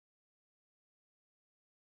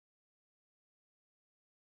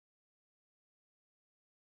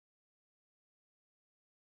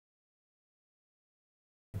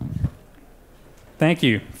Thank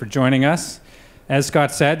you for joining us. As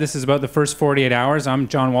Scott said, this is about the first 48 hours. I'm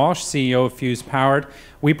John Walsh, CEO of Fuse Powered.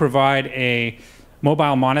 We provide a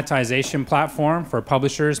mobile monetization platform for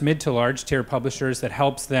publishers, mid to large tier publishers, that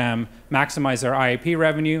helps them maximize their IAP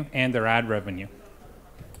revenue and their ad revenue.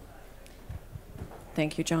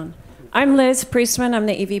 Thank you, John. I'm Liz Priestman. I'm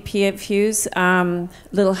the EVP at Fuse.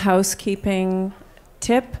 Little housekeeping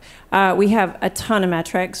tip. We have a ton of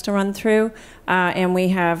metrics to run through, and we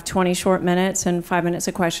have 20 short minutes and 5 minutes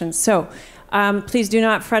of questions. So please do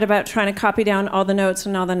not fret about trying to copy down all the notes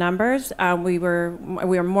and all the numbers. We are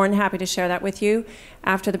more than happy to share that with you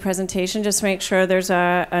after the presentation. Just make sure there's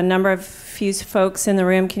a number of Fuse folks in the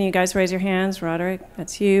room. Can you guys raise your hands? Roderick,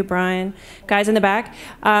 that's you. Brian, guys in the back.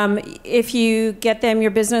 If you get them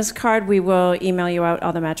your business card, we will email you out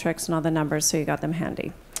all the metrics and all the numbers so you got them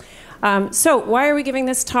handy. So why are we giving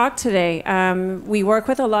this talk today? We work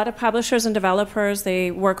with a lot of publishers and developers. They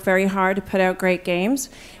work very hard to put out great games.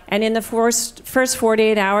 And in the first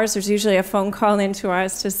 48 hours, there's usually a phone call into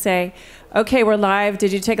us to say, okay, we're live.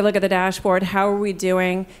 Did you take a look at the dashboard? How are we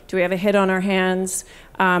doing? Do we have a hit on our hands?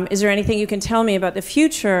 Is there anything you can tell me about the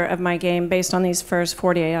future of my game based on these first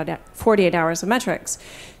 48 hours of metrics?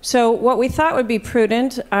 So what we thought would be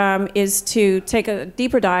prudent is to take a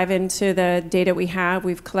deeper dive into the data we have.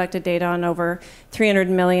 We've collected data on over 300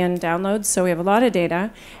 million downloads, so we have a lot of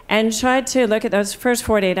data, and tried to look at those first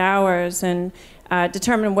 48 hours and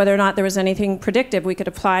determine whether or not there was anything predictive we could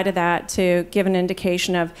apply to that to give an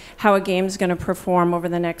indication of how a game is going to perform over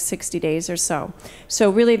the next 60 days or so. So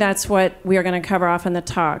really that's what we are going to cover off in the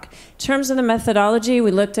talk. In terms of the methodology,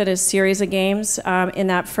 we looked at a series of games in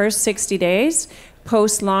that first 60 days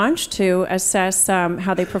post-launch to assess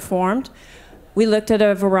how they performed. We looked at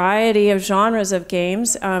a variety of genres of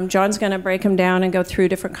games. John's going to break them down and go through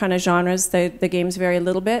different kind of genres. The games vary a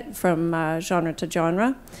little bit from genre to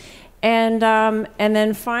genre. And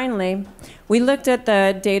then finally, we looked at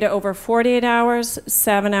the data over 48 hours,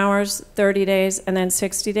 7 hours, 30 days, and then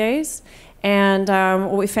 60 days. And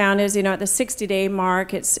what we found is, at the 60-day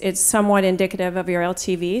mark, it's somewhat indicative of your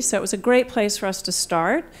LTV. So it was a great place for us to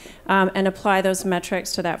start and apply those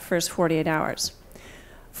metrics to that first 48 hours.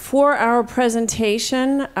 For our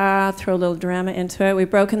presentation, throw a little drama into it, we've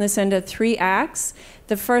broken this into 3 acts.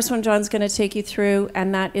 The first one John's going to take you through,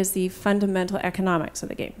 and that is the fundamental economics of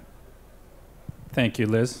the game. Thank you,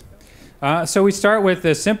 Liz. So we start with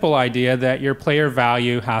the simple idea that your player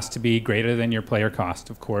value has to be greater than your player cost,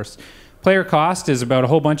 of course. Player cost is about a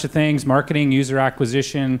whole bunch of things: marketing, user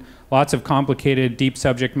acquisition, lots of complicated, deep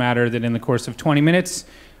subject matter that in the course of 20 minutes,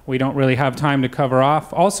 we don't really have time to cover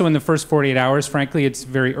off. Also, in the first 48 hours, frankly, it's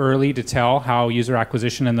very early to tell how user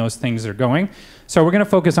acquisition and those things are going. So we're going to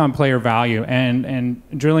focus on player value and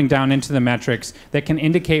drilling down into the metrics that can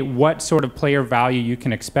indicate what sort of player value you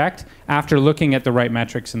can expect after looking at the right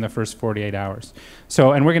metrics in the first 48 hours.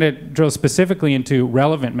 So, and we're going to drill specifically into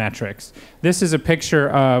relevant metrics. This is a picture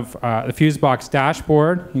of the Fusebox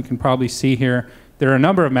dashboard. You can probably see here there are a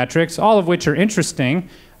number of metrics, all of which are interesting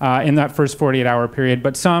in that first 48-hour period,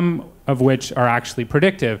 but some of which are actually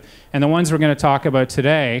predictive. And the ones we're going to talk about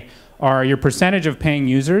today are your percentage of paying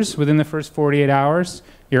users within the first 48 hours,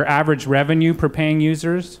 your average revenue per paying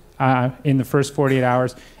users in the first 48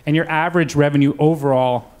 hours, and your average revenue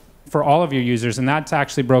overall for all of your users. And that's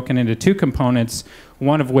actually broken into 2 components,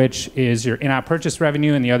 one of which is your in-app purchase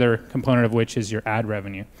revenue, and the other component of which is your ad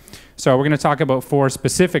revenue. So we're going to talk about 4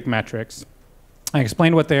 specific metrics. I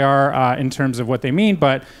explained what they are in terms of what they mean,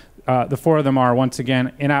 but the 4 of them are, once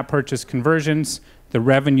again, in-app purchase conversions, the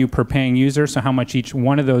revenue per paying user, so how much each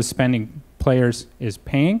one of those spending players is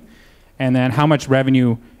paying, and then how much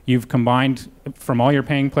revenue you've combined from all your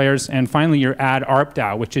paying players, and finally your ad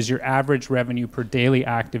ARPDAU, which is your average revenue per daily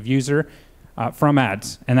active user from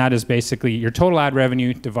ads. And that is basically your total ad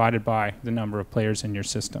revenue divided by the number of players in your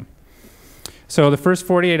system. So the first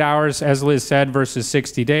 48 hours, as Liz said, versus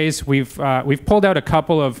 60 days, we've pulled out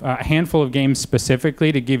a handful of games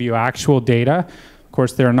specifically to give you actual data. Of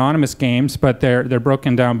course, they're anonymous games, but they're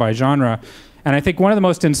broken down by genre. And I think one of the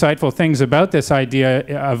most insightful things about this idea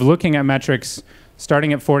of looking at metrics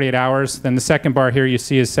starting at 48 hours, then the second bar here you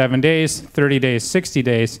see is 7 days, 30 days, 60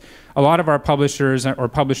 days. A lot of our publishers, or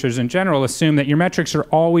publishers in general, assume that your metrics are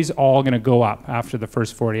always all going to go up after the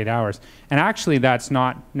first 48 hours. And actually, that's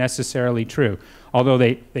not necessarily true. Although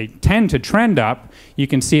they tend to trend up, you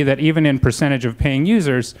can see that even in percentage of paying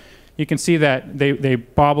users, you can see that they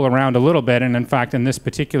bobble around a little bit. And in fact, in this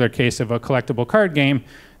particular case of a collectible card game,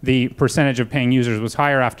 the percentage of paying users was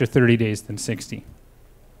higher after 30 days than 60.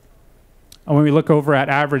 when we look over at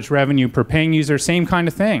average revenue per paying user, same kind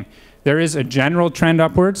of thing. There is a general trend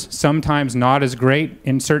upwards, sometimes not as great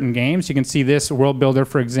in certain games. You can see this World Builder,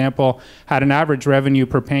 for example, had an average revenue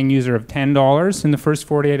per paying user of $10 in the first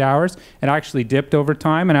 48 hours. It actually dipped over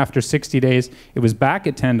time, and after 60 days, it was back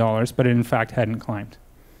at $10, but it in fact hadn't climbed.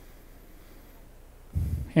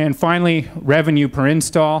 And finally, revenue per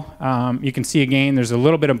install. You can see again, there's a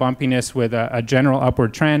little bit of bumpiness with a general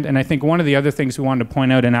upward trend. And I think one of the other things we wanted to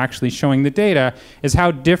point out in actually showing the data is how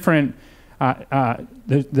different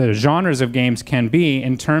the genres of games can be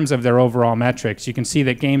in terms of their overall metrics. You can see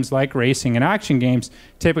that games like racing and action games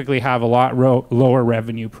typically have a lot lower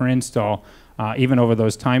revenue per install, even over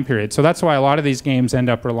those time periods. So that's why a lot of these games end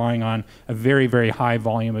up relying on a very, very high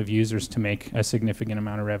volume of users to make a significant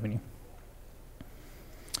amount of revenue.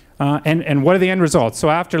 And what are the end results? So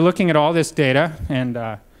after looking at all this data, and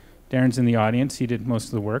Darren's in the audience, he did most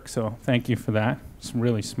of the work, so thank you for that. It's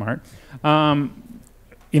really smart.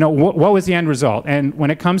 You know, what was the end result? And when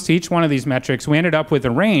it comes to each one of these metrics, we ended up with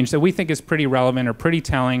a range that we think is pretty relevant or pretty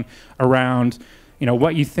telling around, you know,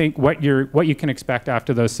 what you think, what you can expect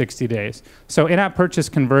after those 60 days. So in-app purchase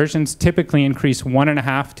conversions typically increase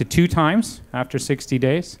 1.5 to 2 times after 60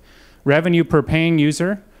 days. Revenue per paying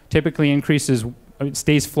user typically increases,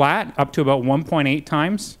 stays flat up to about 1.8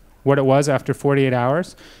 times what it was after 48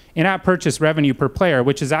 hours. In-app purchase revenue per player,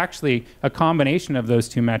 which is actually a combination of those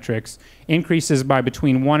two metrics, increases by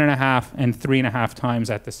between 1.5 and 3.5 times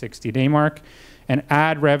at the 60-day mark. And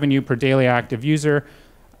ad revenue per daily active user,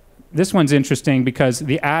 this one's interesting because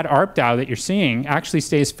the ad ARPDAU that you're seeing actually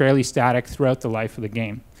stays fairly static throughout the life of the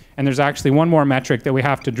game. And there's actually one more metric that we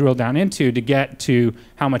have to drill down into to get to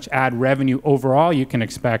how much ad revenue overall you can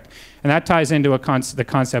expect. And that ties into the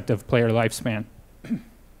concept of player lifespan.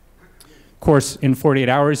 Of course, in 48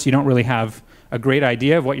 hours, you don't really have a great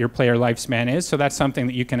idea of what your player lifespan is, so that's something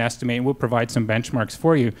that you can estimate, and we'll provide some benchmarks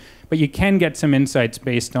for you. But you can get some insights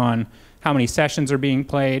based on how many sessions are being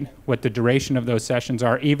played, what the duration of those sessions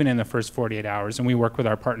are, even in the first 48 hours, and we work with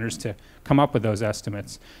our partners to come up with those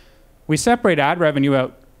estimates. We separate ad revenue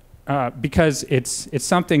out because it's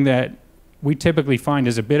something that we typically find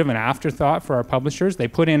is a bit of an afterthought for our publishers. They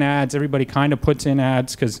put in ads, everybody kind of puts in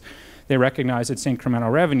ads because they recognize it's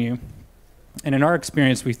incremental revenue. And in our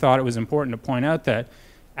experience, we thought it was important to point out that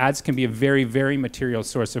ads can be a very, very material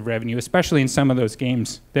source of revenue, especially in some of those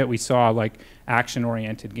games that we saw, like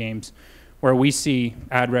action-oriented games, where we see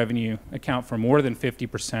ad revenue account for more than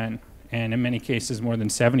 50%, and in many cases, more than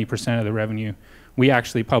 70% of the revenue. We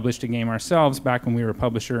actually published a game ourselves back when we were a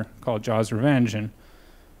publisher called Jaws Revenge, and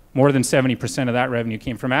more than 70% of that revenue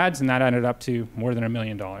came from ads, and that added up to more than $1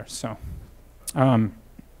 million. So.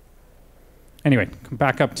 Anyway,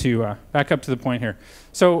 back up to the point here.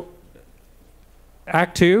 So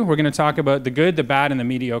Act 2, we're going to talk about the good, the bad, and the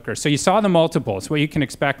mediocre. So you saw the multiples, what you can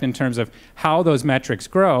expect in terms of how those metrics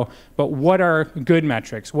grow, but what are good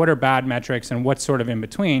metrics, what are bad metrics, and what's sort of in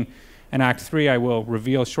between. And Act 3, I will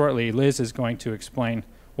reveal shortly. Liz is going to explain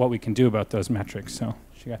what we can do about those metrics. So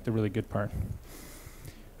she got the really good part.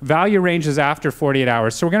 Value ranges after 48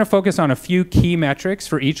 hours. So we're going to focus on a few key metrics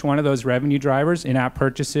for each one of those revenue drivers, in-app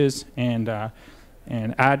purchases and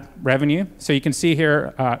ad revenue. So you can see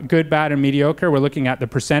here, good, bad, and mediocre. We're looking at the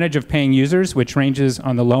percentage of paying users, which ranges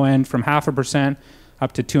on the low end from 0.5%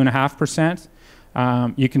 up to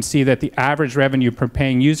 2.5%. You can see that the average revenue per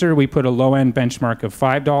paying user, we put a low-end benchmark of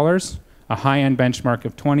 $5, a high-end benchmark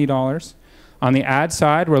of $20. On the ad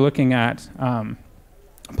side, we're looking at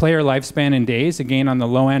player lifespan in days, again on the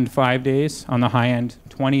low end 5 days, on the high end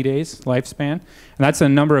 20 days lifespan. And that's the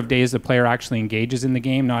number of days the player actually engages in the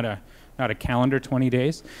game, not a calendar 20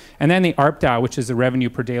 days. And then the ARPDAU, which is the revenue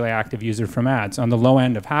per daily active user from ads, on the low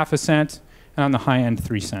end of 0.5 cent and on the high end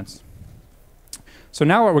 3 cents. So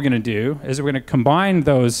now what we're going to do is we're going to combine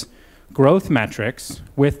those growth metrics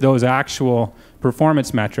with those actual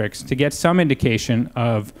performance metrics to get some indication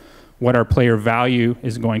of what our player value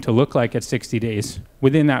is going to look like at 60 days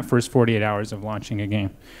within that first 48 hours of launching a game.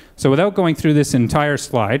 So without going through this entire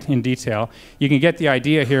slide in detail, you can get the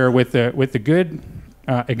idea here with the good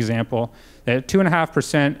example that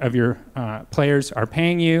 2.5% of your players are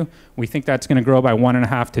paying you. We think that's going to grow by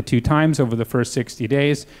 1.5 to 2 times over the first 60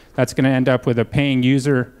 days. That's going to end up with a paying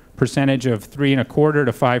user percentage of 3.25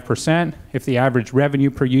 to 5% if the average revenue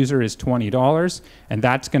per user is $20, and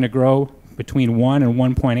that's going to grow between 1 and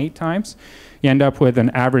 1.8 times. You end up with an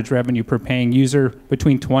average revenue per paying user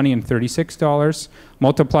between $20 and $36.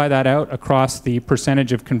 Multiply that out across the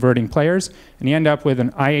percentage of converting players, and you end up with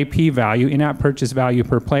an IAP value, in-app purchase value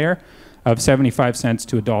per player, of 75 cents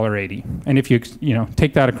to $1.80. And if you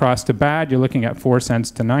take that across to bad, you're looking at 4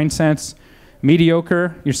 cents to 9 cents.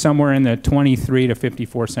 Mediocre, you're somewhere in the 23 to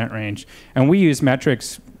 54 cent range. And we use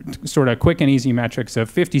metrics, sort of quick and easy metrics of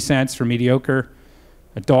 50 cents for mediocre,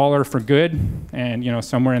 $1 for good, and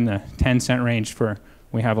somewhere in the 10-cent range for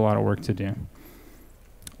we have a lot of work to do.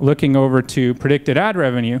 Looking over to predicted ad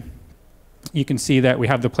revenue, you can see that we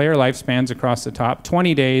have the player lifespans across the top,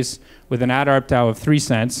 20 days with an ad ARPDAU of 3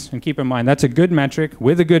 cents. And keep in mind, that's a good metric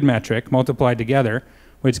with a good metric multiplied together,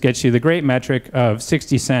 which gets you the great metric of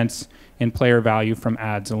 60 cents in player value from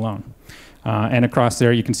ads alone. And across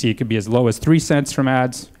there, you can see it could be as low as 3 cents from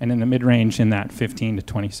ads, and in the mid-range in that 15 to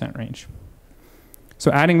 20 cent range.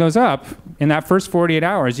 So adding those up, in that first 48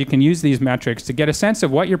 hours, you can use these metrics to get a sense of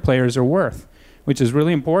what your players are worth, which is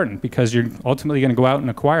really important because you're ultimately going to go out and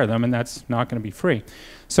acquire them, and that's not going to be free.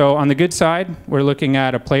 So on the good side, we're looking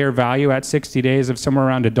at a player value at 60 days of somewhere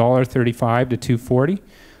around $1.35 to $2.40.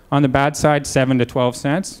 On the bad side, 7 to 12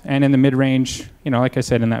 cents. And in the mid-range, like I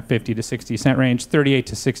said, in that 50 to 60 cent range, 38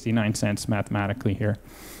 to 69 cents mathematically here.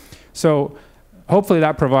 So hopefully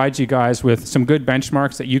that provides you guys with some good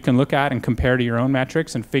benchmarks that you can look at and compare to your own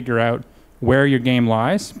metrics and figure out where your game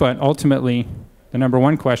lies. But ultimately, the number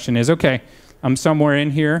one question is, okay, I'm somewhere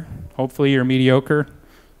in here. Hopefully you're mediocre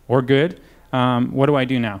or good. What do I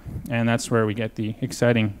do now? And that's where we get the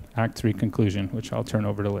exciting Act 3 conclusion, which I'll turn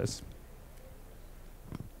over to Liz.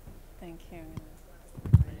 Thank you.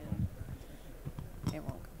 It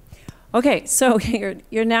won't. Okay, so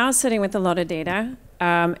you're now sitting with a lot of data.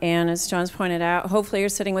 And as John's pointed out, hopefully you're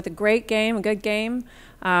sitting with a great game, a good game,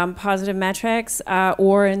 positive metrics,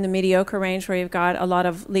 or in the mediocre range where you've got a lot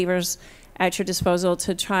of levers at your disposal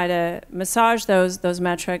to try to massage those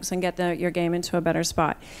metrics and get your game into a better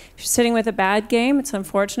spot. If you're sitting with a bad game, it's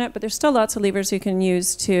unfortunate, but there's still lots of levers you can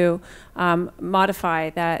use to modify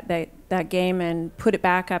that game and put it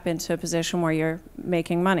back up into a position where you're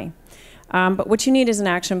making money. But what you need is an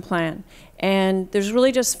action plan. And there's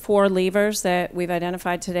really just 4 levers that we've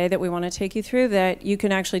identified today that we want to take you through that you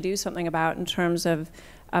can actually do something about in terms of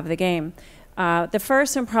the game. The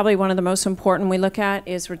first and probably one of the most important we look at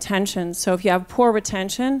is retention. So if you have poor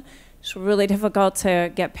retention, it's really difficult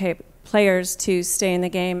to get players to stay in the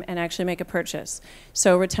game and actually make a purchase.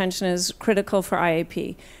 So retention is critical for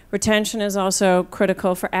IAP. Retention is also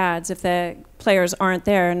critical for ads. If the players aren't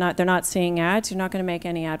there, they're not seeing ads, you're not going to make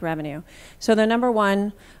any ad revenue. So the number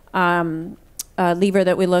one lever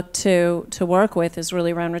that we look to work with is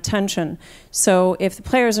really around retention. So if the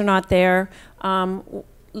players are not there,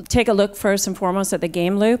 take a look first and foremost at the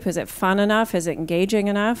game loop. Is it fun enough? Is it engaging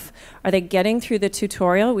enough? Are they getting through the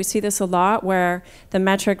tutorial? We see this a lot where the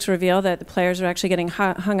metrics reveal that the players are actually getting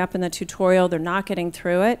hung up in the tutorial. They're not getting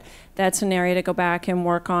through it. That's an area to go back and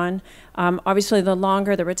work on. Obviously, the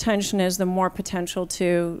longer the retention is, the more potential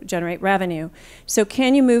to generate revenue. So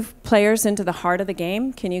can you move players into the heart of the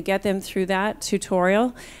game? Can you get them through that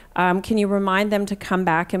tutorial? Can you remind them to come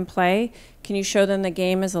back and play? Can you show them the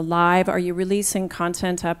game is alive? Are you releasing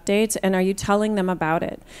content updates? And are you telling them about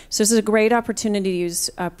it? So this is a great opportunity to use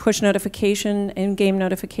push notification, in-game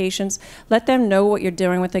notifications. Let them know what you're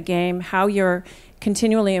doing with the game, how you're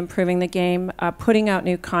continually improving the game, putting out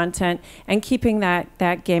new content, and keeping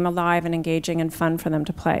that game alive and engaging and fun for them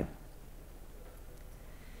to play.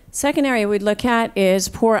 Second area we'd look at is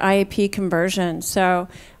poor IAP conversion. So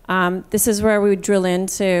this is where we would drill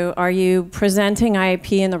into, are you presenting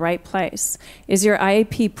IAP in the right place? Is your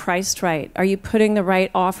IAP priced right? Are you putting the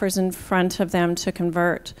right offers in front of them to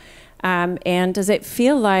convert? And does it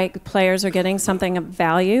feel like players are getting something of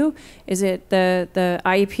value? Is it the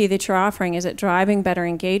IEP that you're offering? Is it driving better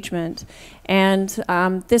engagement? And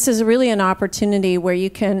this is really an opportunity where you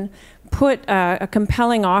can put a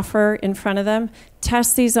compelling offer in front of them,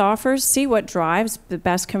 test these offers, see what drives the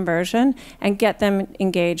best conversion, and get them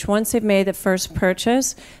engaged. Once they've made the first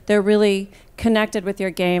purchase, they're really connected with your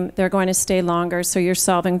game. They're going to stay longer, so you're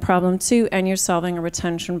solving problem 2 and you're solving a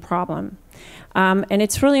retention problem. And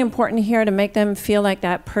it's really important here to make them feel like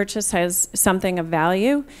that purchase has something of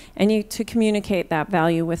value and to communicate that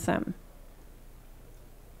value with them.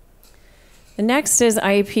 The next is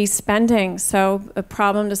IEP spending. So a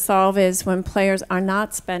problem to solve is when players are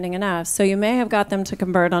not spending enough. So you may have got them to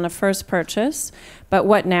convert on a first purchase, but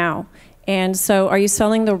what now? And so are you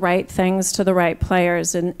selling the right things to the right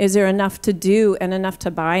players? And is there enough to do and enough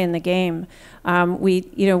to buy in the game?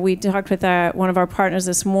 We talked with one of our partners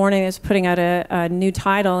this morning that's putting out a new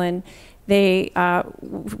title, and we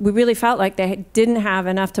really felt like they didn't have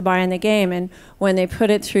enough to buy in the game. And when they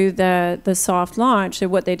put it through the soft launch,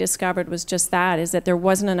 what they discovered was just that, is that there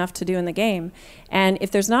wasn't enough to do in the game. And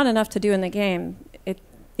if there's not enough to do in the game,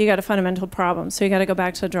 you got a fundamental problem. So you got to go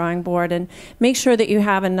back to the drawing board and make sure that you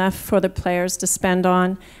have enough for the players to spend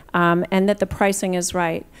on, and that the pricing is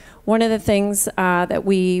right. One of the things that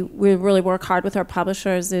we really work hard with our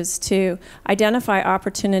publishers is to identify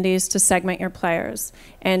opportunities to segment your players.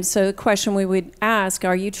 And so the question we would ask,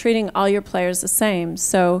 are you treating all your players the same?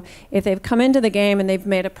 So if they've come into the game and they've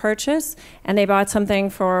made a purchase and they bought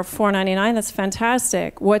something for $4.99, that's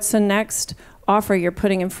fantastic. What's the next offer you're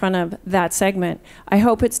putting in front of that segment? I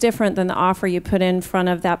hope it's different than the offer you put in front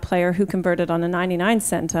of that player who converted on a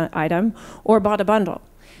 99-cent item or bought a bundle.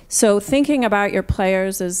 So thinking about your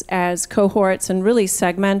players as cohorts and really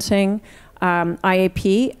segmenting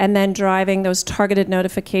IAP, and then driving those targeted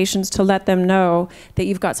notifications to let them know that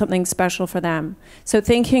you've got something special for them. So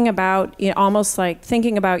thinking about, almost like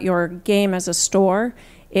thinking about your game as a store.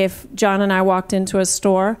 If John and I walked into a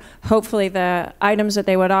store, hopefully the items that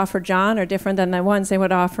they would offer John are different than the ones they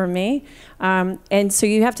would offer me. And so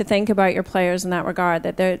you have to think about your players in that regard,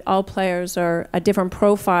 that all players are a different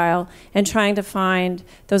profile, and trying to find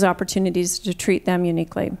those opportunities to treat them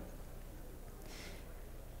uniquely.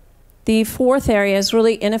 The fourth area is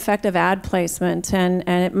really ineffective ad placement, and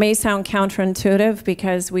it may sound counterintuitive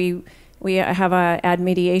because we have an ad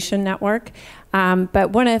mediation network.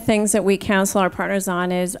 But one of the things that we counsel our partners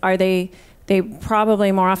on is, are they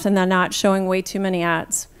probably more often than not showing way too many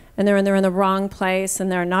ads, and they're in the wrong place,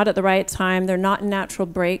 and they're not at the right time, they're not in natural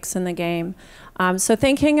breaks in the game. So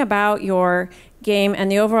thinking about your game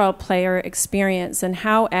and the overall player experience and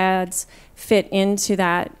how ads fit into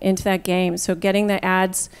that game. So getting the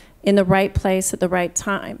ads in the right place at the right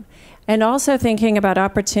time. And also thinking about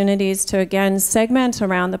opportunities to, again, segment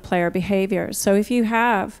around the player behavior. So if you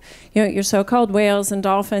have your so-called whales and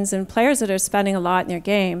dolphins and players that are spending a lot in your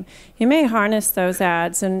game, you may harness those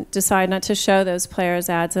ads and decide not to show those players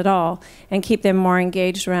ads at all and keep them more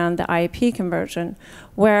engaged around the IAP conversion.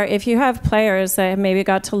 Where if you have players that have maybe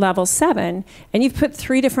got to level 7 and you've put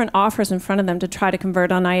 3 different offers in front of them to try to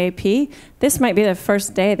convert on IAP, this might be the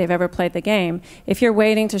first day they've ever played the game. If you're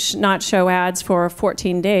waiting to not show ads for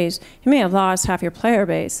 14 days, you may have lost half your player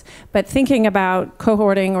base. But thinking about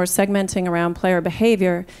cohorting or segmenting around player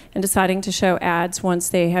behavior and deciding to show ads once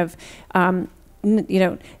they have,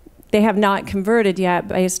 they have not converted yet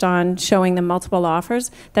based on showing them multiple offers,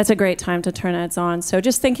 that's a great time to turn ads on. So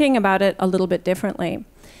just thinking about it a little bit differently.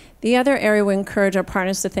 The other area we encourage our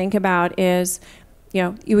partners to think about is,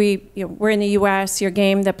 we're in the US, your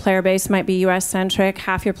game, the player base might be US-centric,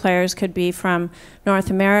 half your players could be from North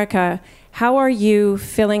America. How are you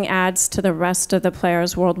filling ads to the rest of the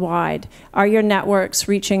players worldwide? Are your networks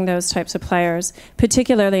reaching those types of players,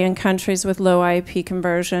 particularly in countries with low IAP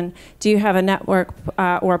conversion? Do you have a network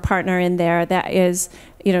or a partner in there that is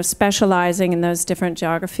specializing in those different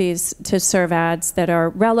geographies to serve ads that are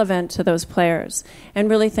relevant to those players? And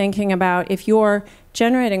really thinking about, if you're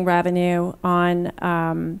generating revenue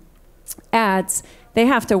on ads, they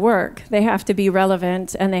have to work, they have to be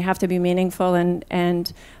relevant, and they have to be meaningful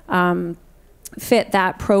and fit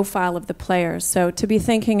that profile of the players. So to be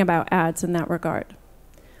thinking about ads in that regard.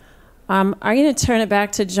 I'm going to turn it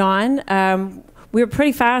back to John. We were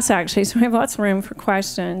pretty fast, actually, so we have lots of room for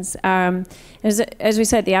questions. As we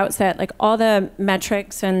said at the outset, like all the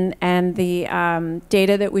metrics and the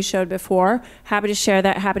data that we showed before, happy to share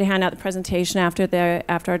that, happy to hand out the presentation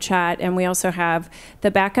after our chat. And we also have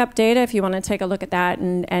the backup data if you want to take a look at that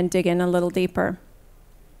and dig in a little deeper.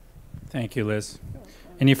 Thank you, Liz.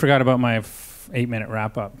 And you forgot about my 8-minute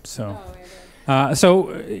wrap-up. So.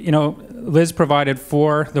 Liz provided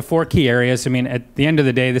the 4 key areas. I mean, at the end of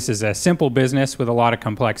the day, this is a simple business with a lot of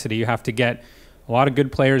complexity. You have to get a lot of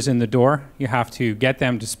good players in the door. You have to get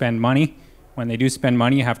them to spend money. When they do spend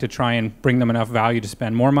money, you have to try and bring them enough value to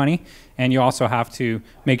spend more money. And you also have to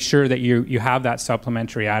make sure that you have that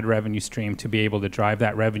supplementary ad revenue stream to be able to drive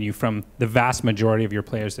that revenue from the vast majority of your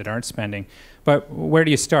players that aren't spending. But where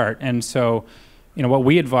do you start? And so, what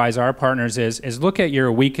we advise our partners is look at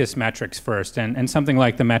your weakest metrics first, and something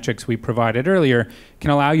like the metrics we provided earlier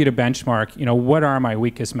can allow you to benchmark, what are my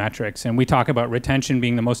weakest metrics? And we talk about retention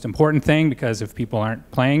being the most important thing, because if people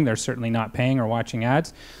aren't playing, they're certainly not paying or watching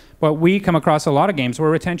ads. But we come across a lot of games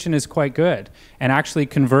where retention is quite good, and actually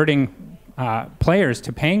converting players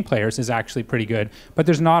to paying players is actually pretty good, but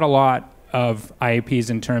there's not a lot of IAPs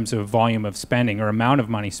in terms of volume of spending or amount of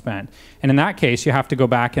money spent. And in that case, you have to go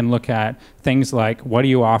back and look at things like, what are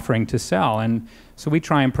you offering to sell? And so we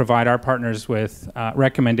try and provide our partners with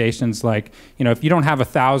recommendations like, if you don't have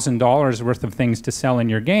 $1,000 worth of things to sell in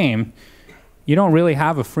your game, you don't really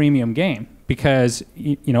have a freemium game, because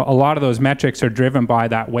a lot of those metrics are driven by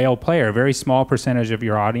that whale player, a very small percentage of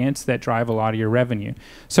your audience that drive a lot of your revenue.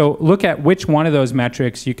 So look at which one of those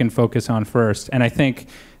metrics you can focus on first. And I think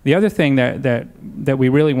the other thing that we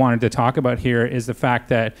really wanted to talk about here is the fact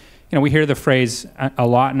that we hear the phrase a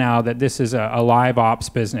lot now that this is a live ops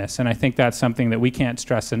business, and I think that's something that we can't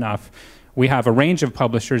stress enough. We have a range of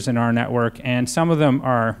publishers in our network, and some of them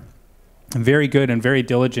are very good and very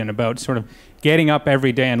diligent about sort of getting up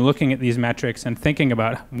every day and looking at these metrics and thinking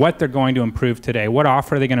about what they're going to improve today. What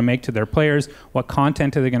offer are they going to make to their players? What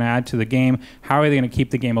content are they going to add to the game? How are they going to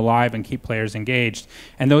keep the game alive and keep players engaged?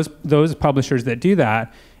 And those publishers that do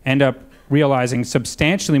that end up realizing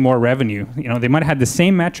substantially more revenue. They might have had the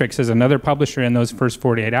same metrics as another publisher in those first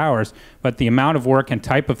 48 hours, but the amount of work and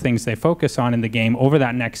type of things they focus on in the game over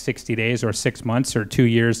that next 60 days or 6 months or 2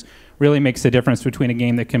 years really makes the difference between a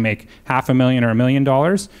game that can make $500,000 or $1 million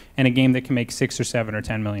and a game that can make $6 or $7 or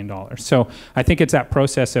 $10 million. So I think it's that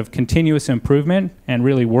process of continuous improvement and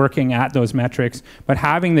really working at those metrics, but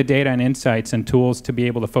having the data and insights and tools to be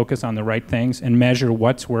able to focus on the right things and measure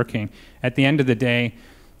what's working. At the end of the day,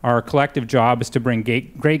 our collective job is to bring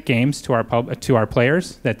great games to our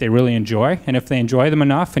players that they really enjoy. And if they enjoy them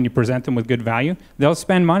enough and you present them with good value, they'll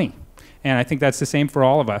spend money. And I think that's the same for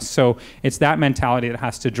all of us. So it's that mentality that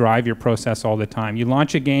has to drive your process all the time. You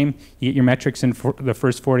launch a game, you get your metrics in the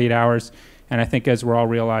first 48 hours. And I think as we're all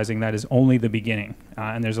realizing, that is only the beginning.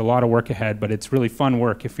 And there's a lot of work ahead, but it's really fun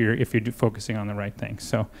work if you're focusing on the right things.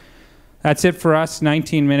 So that's it for us,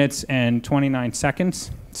 19 minutes and 29 seconds.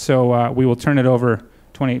 So we will turn it over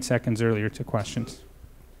 28 seconds earlier to questions.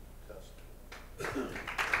 Take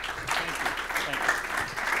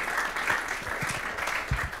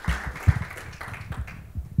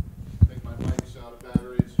my mics out of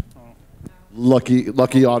batteries.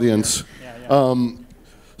 Lucky audience. Yeah.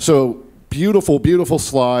 So beautiful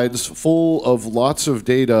slides, full of lots of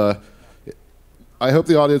data. I hope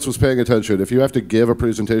the audience was paying attention. If you have to give a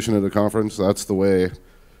presentation at a conference, that's the way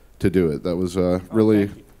to do it. That was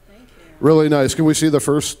really nice. Can we see the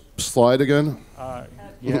first slide again?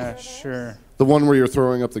 Yeah, sure. The one where you're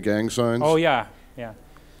throwing up the gang signs? Oh, yeah.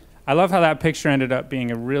 I love how that picture ended up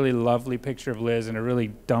being a really lovely picture of Liz and a really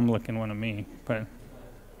dumb-looking one of me. But,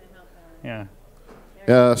 yeah.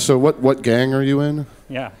 Yeah, so what gang are you in?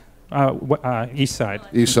 Yeah. East Side.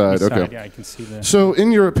 East Side, okay. Yeah, I can see that. So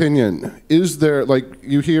in your opinion, is there,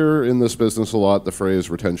 you hear in this business a lot the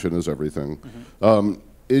phrase retention is everything. Mm-hmm.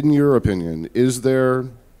 In your opinion, is there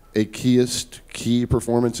a key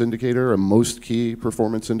performance indicator, a most key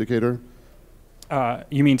performance indicator?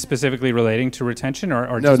 You mean specifically relating to retention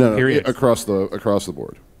or no, just period? Across the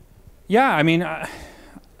board. Yeah, I mean,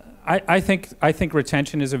 I think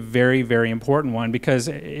retention is a very, very important one because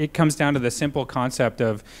it comes down to the simple concept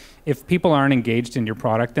of if people aren't engaged in your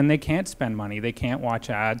product, then they can't spend money, they can't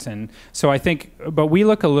watch ads, and so I think. But we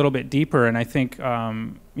look a little bit deeper, and I think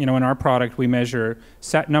in our product we measure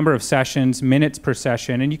number of sessions, minutes per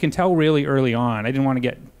session, and you can tell really early on. I didn't want to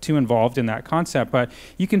get too involved in that concept, but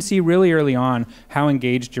you can see really early on how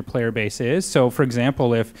engaged your player base is. So, for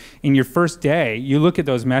example, if in your first day you look at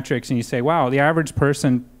those metrics and you say, "Wow, the average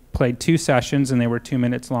person played 2 sessions and they were 2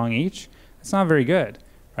 minutes long each," that's not very good.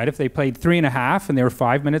 Right? If they played 3.5 and they were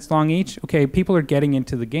 5 minutes long each, okay, people are getting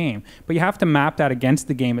into the game. But you have to map that against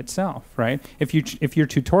the game itself, right? If your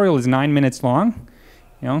tutorial is 9 minutes long,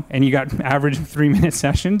 and you got average 3-minute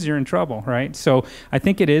sessions, you're in trouble, right? So I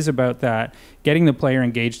think it is about that, getting the player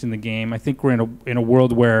engaged in the game. I think we're in a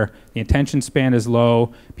world where the attention span is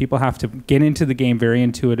low. People have to get into the game very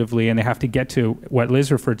intuitively, and they have to get to what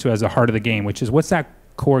Liz referred to as the heart of the game, which is what's that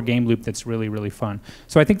core game loop that's really, really fun.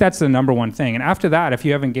 So I think that's the number one thing. And after that, if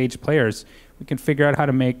you have engaged players, we can figure out how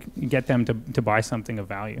to get them to buy something of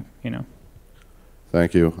value,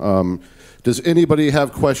 Thank you. Does anybody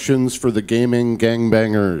have questions for the gaming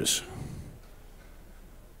gangbangers?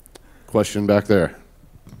 Question back there.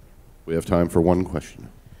 We have time for one question.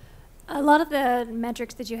 A lot of the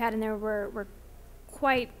metrics that you had in there were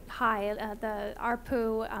quite high. The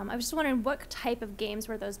ARPU, I was just wondering what type of games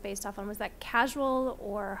were those based off on? Was that casual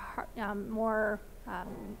or more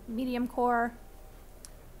medium core?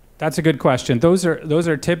 That's a good question. Those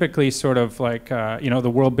are typically sort of like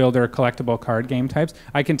the world builder collectible card game types.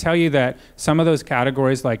 I can tell you that some of those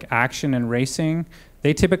categories like action and racing,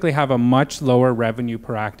 they typically have a much lower revenue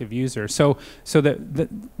per active user. So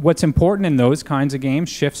what's important in those kinds of games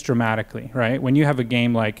shifts dramatically, right? When you have a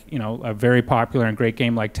game like, a very popular and great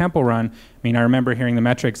game like Temple Run, mean, I remember hearing the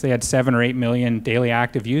metrics, they had 7 or 8 million daily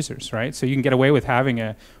active users, right? So you can get away with having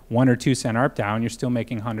a 1 or 2 cent ARPDAU and you're still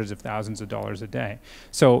making hundreds of thousands of dollars a day.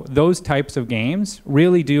 So those types of games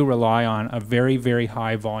really do rely on a very, very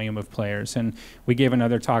high volume of players. And we gave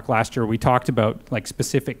another talk last year, we talked about like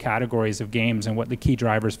specific categories of games and what the key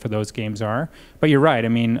drivers for those games are. But you're right, I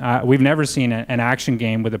mean, we've never seen an action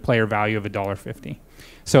game with a player value of $1.50.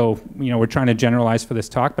 So, you know, we're trying to generalize for this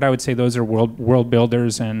talk, but I would say those are world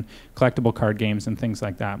builders and collectible card games and things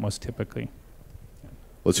like that most typically.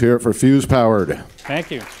 Let's hear it for Fuse Powered.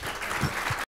 Thank you.